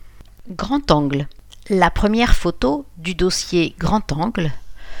Grand angle. La première photo du dossier Grand angle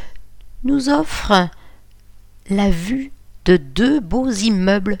nous offre la vue de deux beaux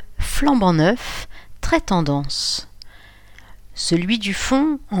immeubles flambant neufs, très tendance. Celui du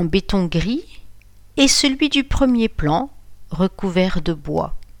fond en béton gris et celui du premier plan recouvert de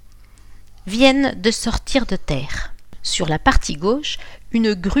bois viennent de sortir de terre. Sur la partie gauche,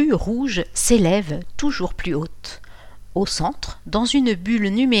 une grue rouge s'élève toujours plus haute. Au centre, dans une bulle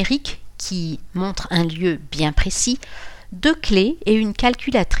numérique qui montre un lieu bien précis, deux clés et une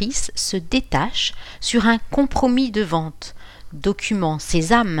calculatrice se détachent sur un compromis de vente, document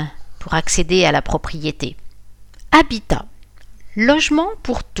sésame pour accéder à la propriété. Habitat. Logement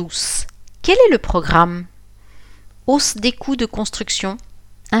pour tous. Quel est le programme ? Hausse des coûts de construction,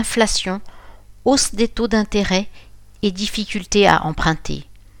 inflation, hausse des taux d'intérêt et difficulté à emprunter.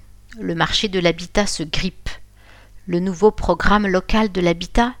 Le marché de l'habitat se grippe. Le nouveau programme local de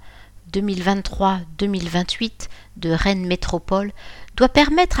l'habitat 2023-2028 de Rennes Métropole doit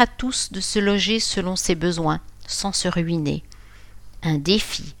permettre à tous de se loger selon ses besoins, sans se ruiner. Un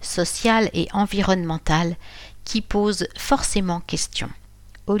défi social et environnemental qui pose forcément question.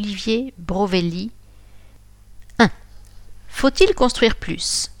 Olivier Brovelli. 1. Faut-il construire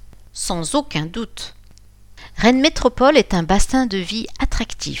plus ? Sans aucun doute. Rennes Métropole est un bassin de vie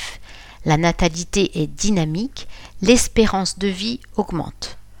attractif. La natalité est dynamique, l'espérance de vie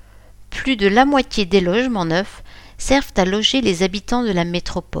augmente. Plus de la moitié des logements neufs servent à loger les habitants de la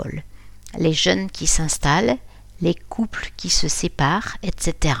métropole, les jeunes qui s'installent, les couples qui se séparent,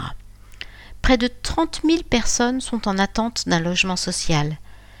 etc. Près de 30 000 personnes sont en attente d'un logement social.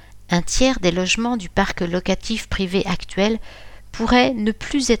 Un tiers des logements du parc locatif privé actuel pourrait ne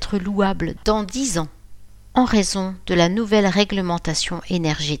plus être louable dans 10 ans en raison de la nouvelle réglementation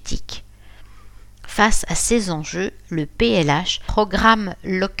énergétique. Face à ces enjeux, le PLH, Programme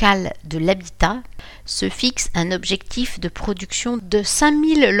local de l'habitat, se fixe un objectif de production de 5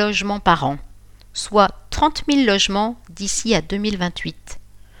 000 logements par an, soit 30 000 logements d'ici à 2028,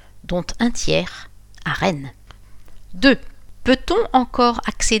 dont un tiers à Rennes. 2. Peut-on encore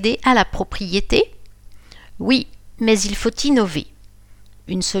accéder à la propriété ? Oui, mais il faut innover.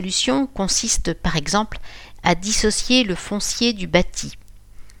 Une solution consiste par exemple à dissocier le foncier du bâti.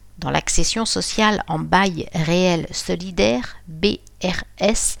 Dans l'accession sociale en bail réel solidaire,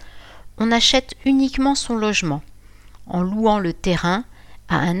 BRS, on achète uniquement son logement, en louant le terrain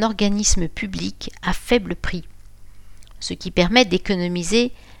à un organisme public à faible prix, ce qui permet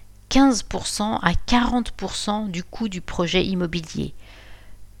d'économiser 15% à 40% du coût du projet immobilier,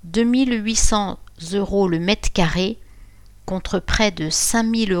 2 800 € le mètre carré contre près de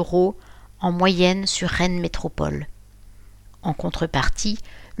 5 000 € en moyenne sur Rennes Métropole. En contrepartie,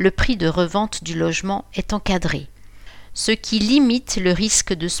 le prix de revente du logement est encadré, ce qui limite le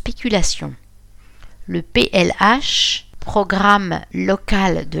risque de spéculation. Le PLH, Programme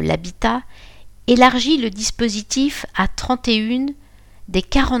local de l'habitat, élargit le dispositif à 31 des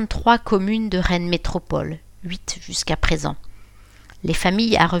 43 communes de Rennes Métropole, 8 jusqu'à présent. Les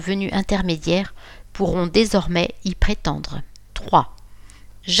familles à revenus intermédiaires pourront désormais y prétendre. 3.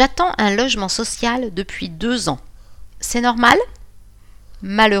 J'attends un logement social depuis 2 ans. C'est normal ?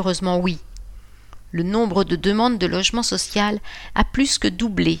 Malheureusement oui. Le nombre de demandes de logement social a plus que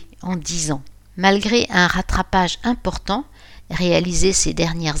doublé en 10 ans. Malgré un rattrapage important réalisé ces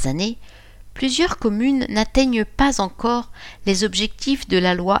dernières années, plusieurs communes n'atteignent pas encore les objectifs de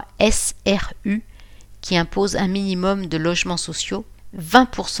la loi SRU qui impose un minimum de logements sociaux,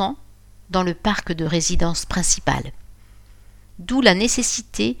 20% dans le parc de résidence principale. D'où la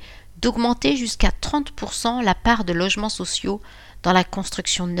nécessité d'augmenter jusqu'à 30% la part de logements sociaux dans la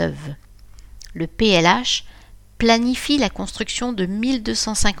construction neuve. Le PLH planifie la construction de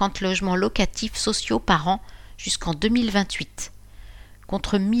 1250 logements locatifs sociaux par an jusqu'en 2028,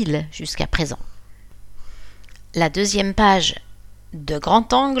 contre 1000 jusqu'à présent. La deuxième page de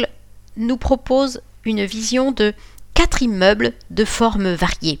Grand Angle nous propose une vision de 4 immeubles de formes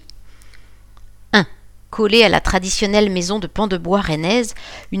variées. 1. Collé à la traditionnelle maison de pan de bois rennaise,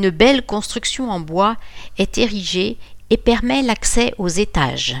 une belle construction en bois est érigée et permet l'accès aux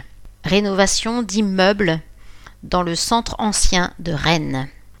étages. Rénovation d'immeubles dans le centre ancien de Rennes.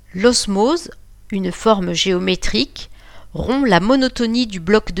 L'osmose, une forme géométrique, rompt la monotonie du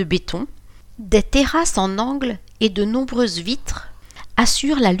bloc de béton. Des terrasses en angle et de nombreuses vitres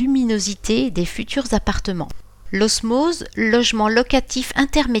assurent la luminosité des futurs appartements. L'osmose, logement locatif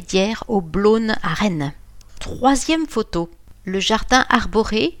intermédiaire au Blône à Rennes. Troisième photo. Le jardin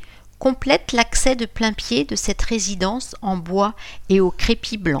arboré complète l'accès de plain-pied de cette résidence en bois et au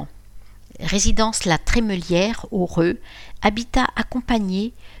crépi blanc. Résidence La Trémelière au Reux, habitat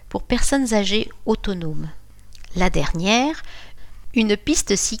accompagné pour personnes âgées autonomes. La dernière, une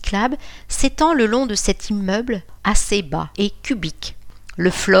piste cyclable s'étend le long de cet immeuble assez bas et cubique.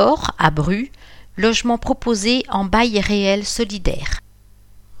 Le Flore à Bru, logement proposé en bail réel solidaire.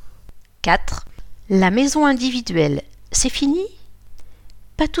 4. La maison individuelle, c'est fini ?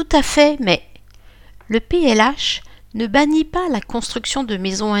 Pas tout à fait, mais le PLH ne bannit pas la construction de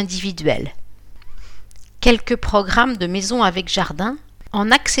maisons individuelles. Quelques programmes de maisons avec jardin, en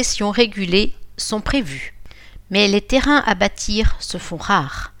accession régulée, sont prévus. Mais les terrains à bâtir se font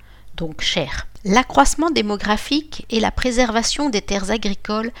rares, donc chers. L'accroissement démographique et la préservation des terres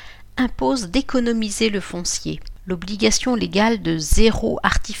agricoles imposent d'économiser le foncier. L'obligation légale de zéro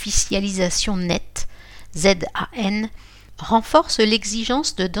artificialisation nette, ZAN, renforce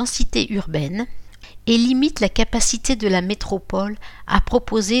l'exigence de densité urbaine et limite la capacité de la métropole à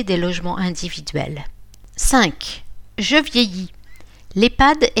proposer des logements individuels. 5. Je vieillis.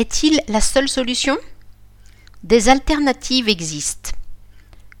 L'EHPAD est-il la seule solution ? Des alternatives existent,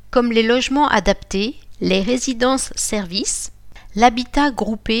 comme les logements adaptés, les résidences-services, l'habitat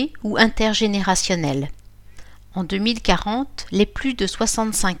groupé ou intergénérationnel. En 2040, les plus de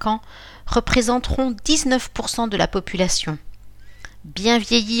 65 ans représenteront 19% de la population. Bien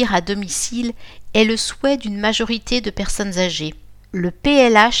vieillir à domicile est le souhait d'une majorité de personnes âgées. Le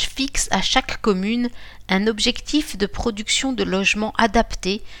PLH fixe à chaque commune un objectif de production de logements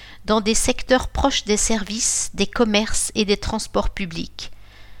adaptés dans des secteurs proches des services, des commerces et des transports publics.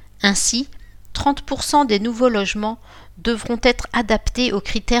 Ainsi, 30% des nouveaux logements devront être adaptés aux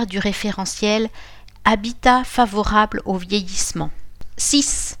critères du référentiel Habitat favorable au vieillissement.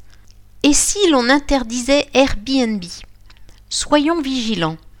 6. Et si l'on interdisait Airbnb ? Soyons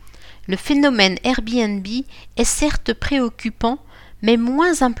vigilants. Le phénomène Airbnb est certes préoccupant, mais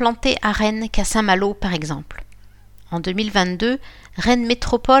moins implanté à Rennes qu'à Saint-Malo par exemple. En 2022, Rennes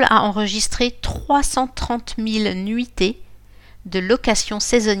Métropole a enregistré 330 000 nuitées de location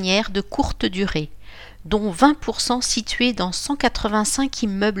saisonnière de courte durée, dont 20% situés dans 185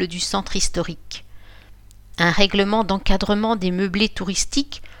 immeubles du centre historique. Un règlement d'encadrement des meublés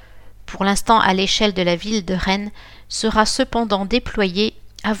touristiques, pour l'instant à l'échelle de la ville de Rennes, sera cependant déployé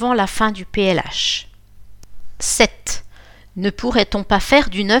avant la fin du PLH. 7. Ne pourrait-on pas faire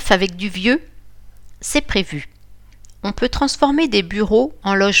du neuf avec du vieux ? C'est prévu. On peut transformer des bureaux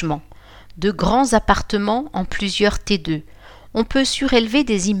en logements, de grands appartements en plusieurs T2. On peut surélever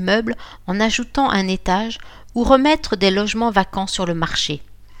des immeubles en ajoutant un étage ou remettre des logements vacants sur le marché.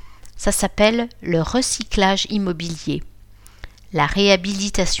 Ça s'appelle le recyclage immobilier. La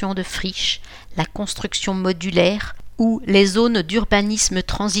réhabilitation de friches, la construction modulaire ou les zones d'urbanisme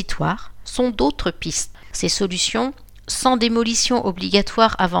transitoire sont d'autres pistes. Ces solutions, sans démolition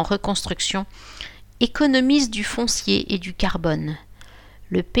obligatoire avant reconstruction, économisent du foncier et du carbone.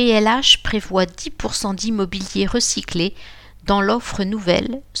 Le PLH prévoit 10% d'immobilier recyclé dans l'offre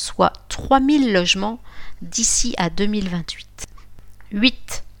nouvelle, soit 3000 logements d'ici à 2028.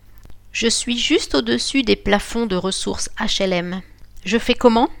 8. Je suis juste au-dessus des plafonds de ressources HLM. Je fais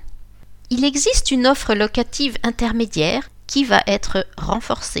comment ? Il existe une offre locative intermédiaire qui va être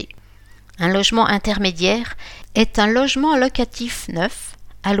renforcée. Un logement intermédiaire est un logement locatif neuf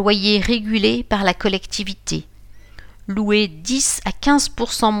à loyer régulé par la collectivité. Loué 10 à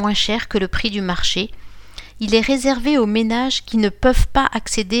 15% moins cher que le prix du marché, il est réservé aux ménages qui ne peuvent pas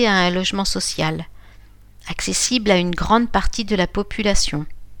accéder à un logement social, accessible à une grande partie de la population.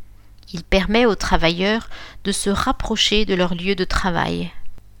 Il permet aux travailleurs de se rapprocher de leur lieu de travail.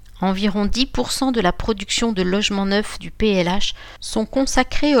 Environ 10% de la production de logements neufs du PLH sont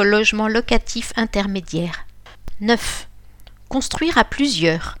consacrés au logement locatif intermédiaire. 9. Construire à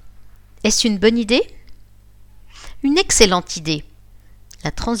plusieurs. Est-ce une bonne idée ? Une excellente idée.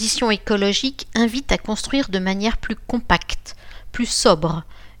 La transition écologique invite à construire de manière plus compacte, plus sobre,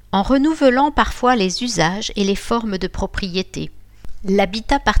 en renouvelant parfois les usages et les formes de propriété.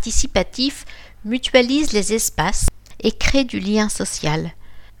 L'habitat participatif mutualise les espaces et crée du lien social.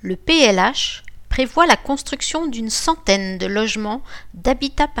 Le PLH prévoit la construction d'une centaine de logements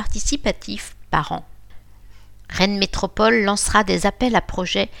d'habitat participatif par an. Rennes Métropole lancera des appels à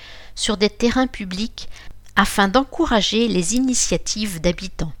projets sur des terrains publics afin d'encourager les initiatives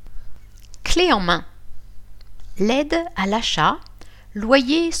d'habitants. Clé en main. L'aide à l'achat,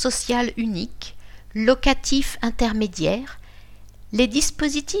 loyer social unique, locatif intermédiaire. Les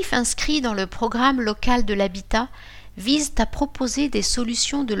dispositifs inscrits dans le programme local de l'habitat visent à proposer des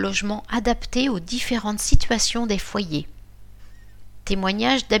solutions de logement adaptées aux différentes situations des foyers.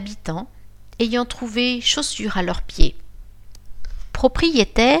 Témoignages d'habitants ayant trouvé chaussures à leurs pieds.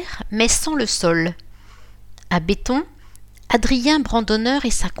 Propriétaires mais sans le sol. À béton, Adrien Brandonneur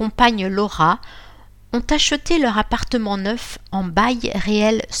et sa compagne Laura ont acheté leur appartement neuf en bail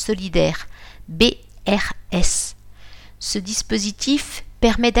réel solidaire, BRS. Ce dispositif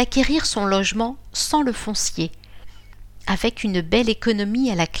permet d'acquérir son logement sans le foncier, avec une belle économie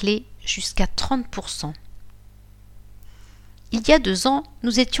à la clé jusqu'à 30%. Il y a 2 ans,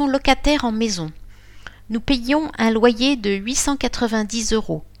 nous étions locataires en maison. Nous payions un loyer de 890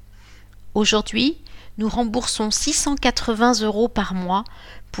 €. Aujourd'hui, nous remboursons 680 € par mois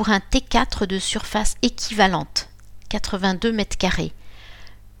pour un T4 de surface équivalente, 82 mètres carrés.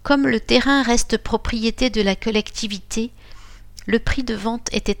 Comme le terrain reste propriété de la collectivité, le prix de vente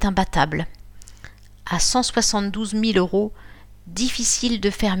était imbattable. À 172 000 €, difficile de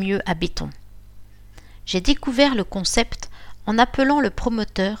faire mieux à béton. J'ai découvert le concept en appelant le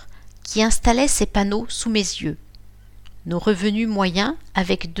promoteur qui installait ces panneaux sous mes yeux. Nos revenus moyens,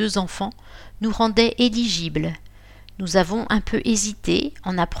 avec 2 enfants, nous rendaient éligibles. Nous avons un peu hésité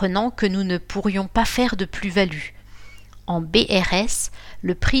en apprenant que nous ne pourrions pas faire de plus-value. En BRS,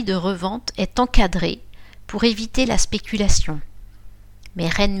 le prix de revente est encadré pour éviter la spéculation. Mais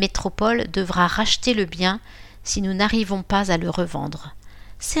Rennes Métropole devra racheter le bien si nous n'arrivons pas à le revendre.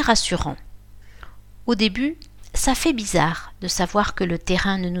 C'est rassurant. Au début, ça fait bizarre de savoir que le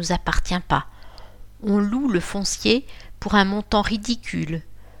terrain ne nous appartient pas. On loue le foncier pour un montant ridicule,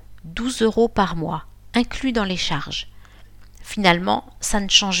 12 € par mois, inclus dans les charges. Finalement, ça ne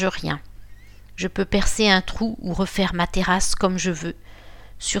change rien. Je peux percer un trou ou refaire ma terrasse comme je veux.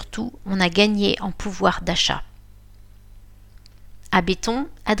 Surtout, on a gagné en pouvoir d'achat. À Béton,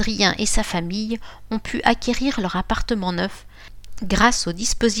 Adrien et sa famille ont pu acquérir leur appartement neuf grâce au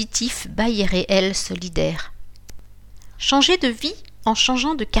dispositif bail réel solidaire. Changer de vie en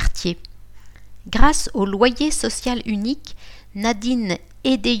changeant de quartier. Grâce au loyer social unique, Nadine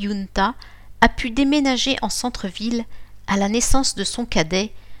Edeyunta a pu déménager en centre-ville à la naissance de son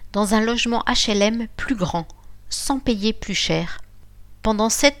cadet dans un logement HLM plus grand, sans payer plus cher. Pendant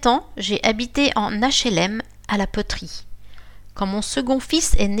 7 ans, j'ai habité en HLM à la Poterie. Quand mon second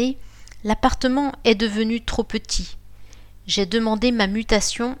fils est né, l'appartement est devenu trop petit. J'ai demandé ma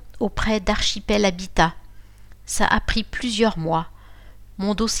mutation auprès d'Archipel Habitat. Ça a pris plusieurs mois.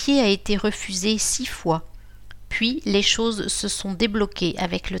 Mon dossier a été refusé 6 fois. Puis les choses se sont débloquées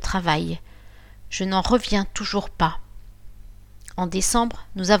avec le travail. Je n'en reviens toujours pas. En décembre,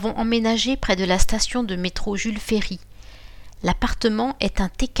 nous avons emménagé près de la station de métro Jules Ferry. L'appartement est un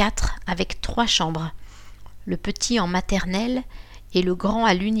T4 avec 3 chambres. Le petit en maternelle et le grand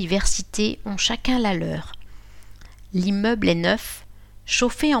à l'université ont chacun la leur. L'immeuble est neuf,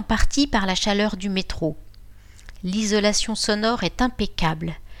 chauffé en partie par la chaleur du métro. L'isolation sonore est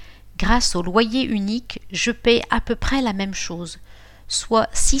impeccable. Grâce au loyer unique, je paie à peu près la même chose, soit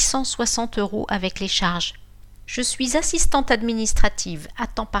 660 € avec les charges. Je suis assistante administrative à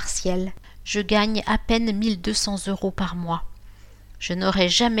temps partiel. Je gagne à peine 1 200 € par mois. Je n'aurais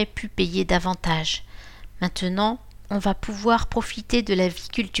jamais pu payer davantage. Maintenant, on va pouvoir profiter de la vie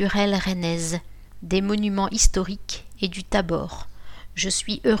culturelle rennaise, des monuments historiques et du Tabor. Je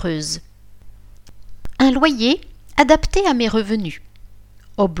suis heureuse. Un loyer adapté à mes revenus.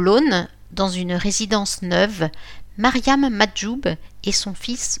 Au Blône, dans une résidence neuve, Mariam Madjoub et son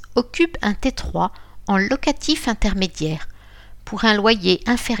fils occupent un T3 en locatif intermédiaire pour un loyer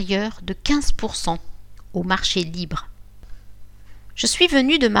inférieur de 15% au marché libre. Je suis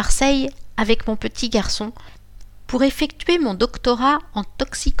venue de Marseille avec mon petit garçon pour effectuer mon doctorat en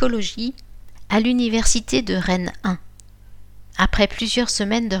toxicologie à l'université de Rennes 1. Après plusieurs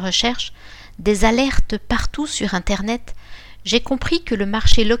semaines de recherche, des alertes partout sur Internet, j'ai compris que le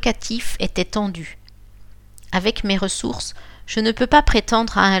marché locatif était tendu. Avec mes ressources, je ne peux pas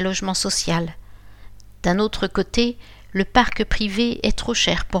prétendre à un logement social. D'un autre côté, le parc privé est trop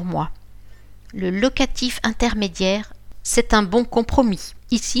cher pour moi. Le locatif intermédiaire, c'est un bon compromis.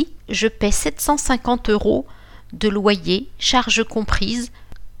 Ici, je paie 750 € de loyer, charges comprises,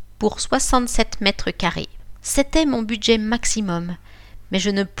 pour 67 mètres carrés. C'était mon budget maximum, mais je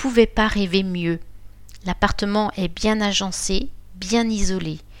ne pouvais pas rêver mieux. L'appartement est bien agencé, bien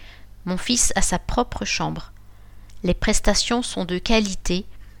isolé. Mon fils a sa propre chambre. Les prestations sont de qualité,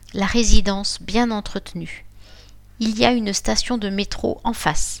 la résidence bien entretenue. Il y a une station de métro en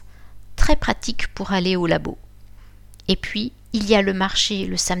face, très pratique pour aller au labo. Et puis, il y a le marché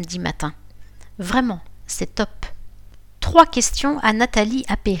le samedi matin. Vraiment, c'est top. 3 questions à Nathalie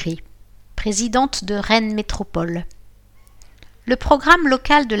Appéré, présidente de Rennes Métropole. Le programme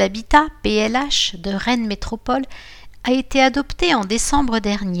local de l'habitat PLH de Rennes Métropole a été adopté en décembre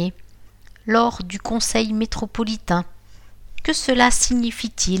dernier, lors du Conseil métropolitain. Que cela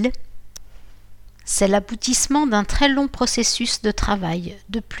signifie-t-il ? C'est l'aboutissement d'un très long processus de travail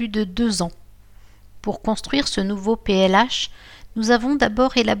de plus de 2 ans. Pour construire ce nouveau PLH, nous avons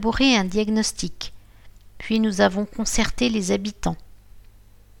d'abord élaboré un diagnostic, puis nous avons concerté les habitants.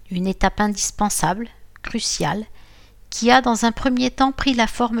 Une étape indispensable, cruciale, qui a dans un premier temps pris la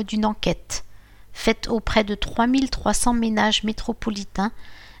forme d'une enquête, faite auprès de 3300 ménages métropolitains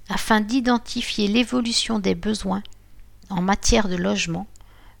afin d'identifier l'évolution des besoins en matière de logement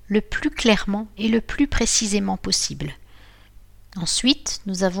le plus clairement et le plus précisément possible. Ensuite,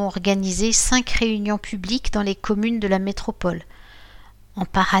 nous avons organisé 5 réunions publiques dans les communes de la métropole. En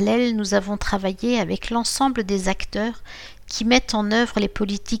parallèle, nous avons travaillé avec l'ensemble des acteurs qui mettent en œuvre les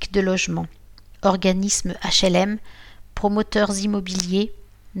politiques de logement, organismes HLM, promoteurs immobiliers,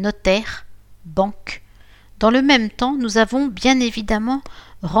 notaires, banques. Dans le même temps, nous avons bien évidemment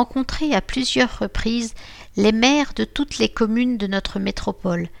rencontré à plusieurs reprises les maires de toutes les communes de notre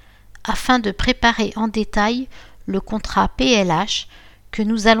métropole, afin de préparer en détail le contrat PLH que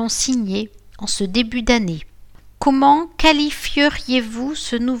nous allons signer en ce début d'année. Comment qualifieriez-vous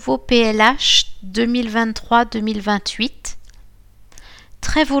ce nouveau PLH 2023-2028 ?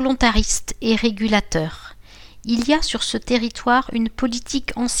 Très volontariste et régulateur. Il y a sur ce territoire une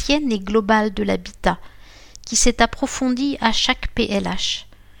politique ancienne et globale de l'habitat qui s'est approfondie à chaque PLH.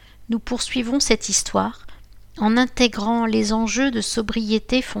 Nous poursuivons cette histoire en intégrant les enjeux de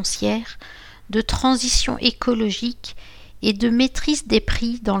sobriété foncière, de transition écologique et de maîtrise des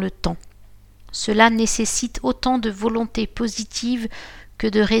prix dans le temps. Cela nécessite autant de volonté positive que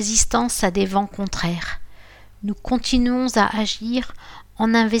de résistance à des vents contraires. Nous continuons à agir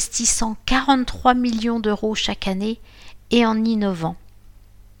en investissant 43 millions d'euros chaque année et en innovant.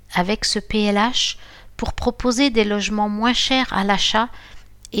 Avec ce PLH, pour proposer des logements moins chers à l'achat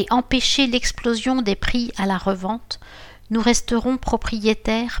et empêcher l'explosion des prix à la revente, nous resterons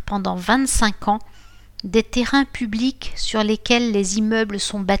propriétaires pendant 25 ans des terrains publics sur lesquels les immeubles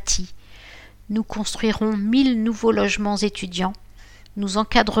sont bâtis. Nous construirons 1000 nouveaux logements étudiants. Nous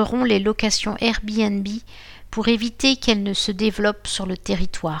encadrerons les locations Airbnb pour éviter qu'elles ne se développent sur le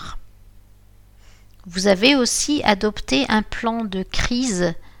territoire. Vous avez aussi adopté un plan de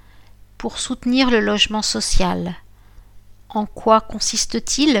crise pour soutenir le logement social. En quoi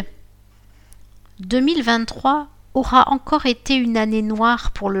consiste-t-il ? 2023 aura encore été une année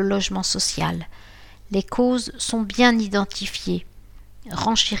noire pour le logement social. Les causes sont bien identifiées.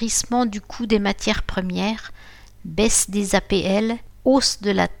 Renchérissement du coût des matières premières, baisse des APL, hausse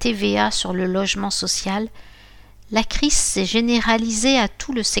de la TVA sur le logement social. La crise s'est généralisée à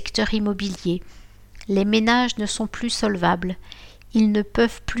tout le secteur immobilier. Les ménages ne sont plus solvables. Ils ne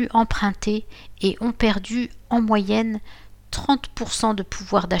peuvent plus emprunter et ont perdu en moyenne 30% de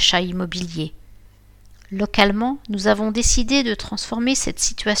pouvoir d'achat immobilier. Localement, nous avons décidé de transformer cette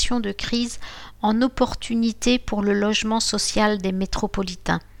situation de crise en opportunité pour le logement social des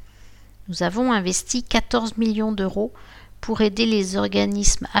métropolitains. Nous avons investi 14 millions d'euros pour aider les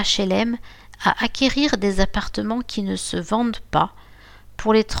organismes HLM à acquérir des appartements qui ne se vendent pas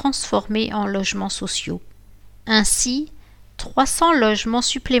pour les transformer en logements sociaux. Ainsi, 300 logements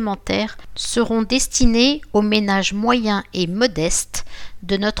supplémentaires seront destinés aux ménages moyens et modestes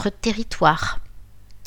de notre territoire.